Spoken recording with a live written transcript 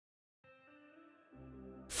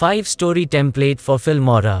5-story template for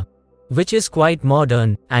Filmora, which is quite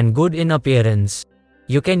modern and good in appearance.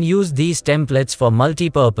 You can use these templates for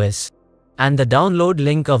multi-purpose, and the download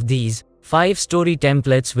link of these 5-story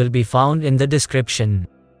templates will be found in the description.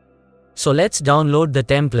 So let's download the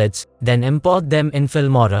templates, then import them in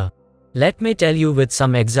Filmora. Let me tell you with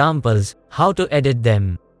some examples how to edit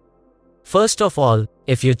them. First of all,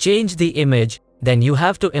 if you change the image, then you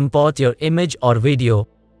have to import your image or video.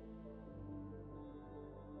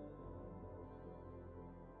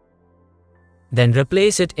 Then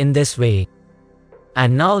replace it in this way.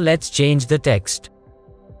 And now let's change the text.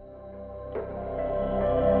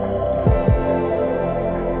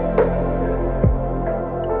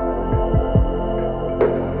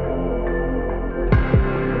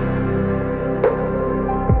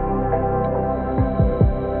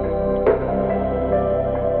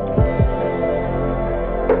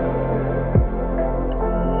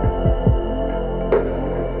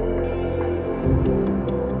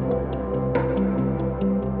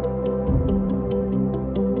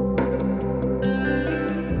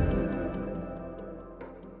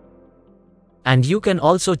 And you can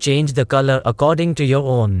also change the color according to your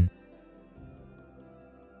own.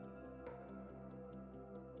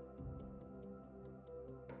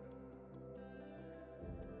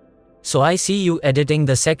 So I see you editing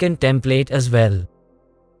the second template as well.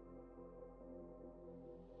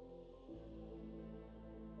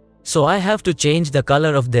 So I have to change the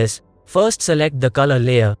color of this. First select the color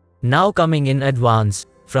layer. Now coming in advance,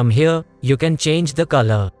 from here, you can change the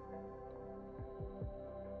color.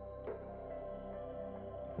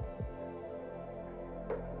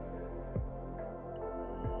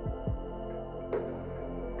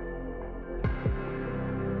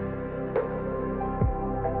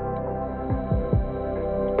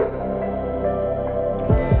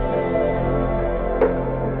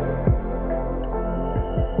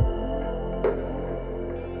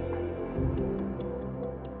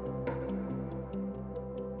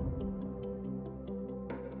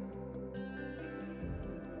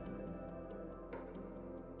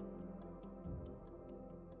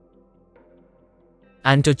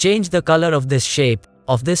 And to change the color of this shape,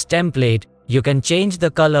 of this template, you can change the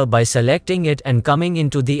color by selecting it and coming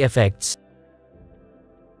into the effects.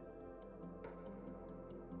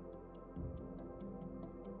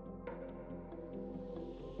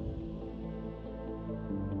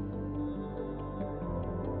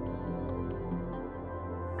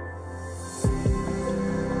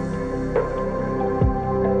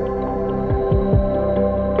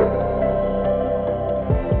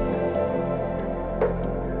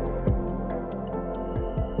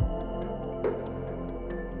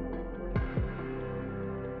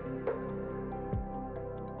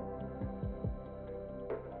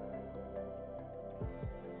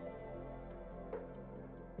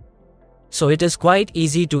 So it is quite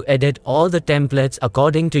easy to edit all the templates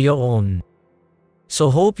according to your own. So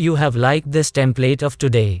hope you have liked this template of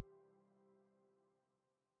today.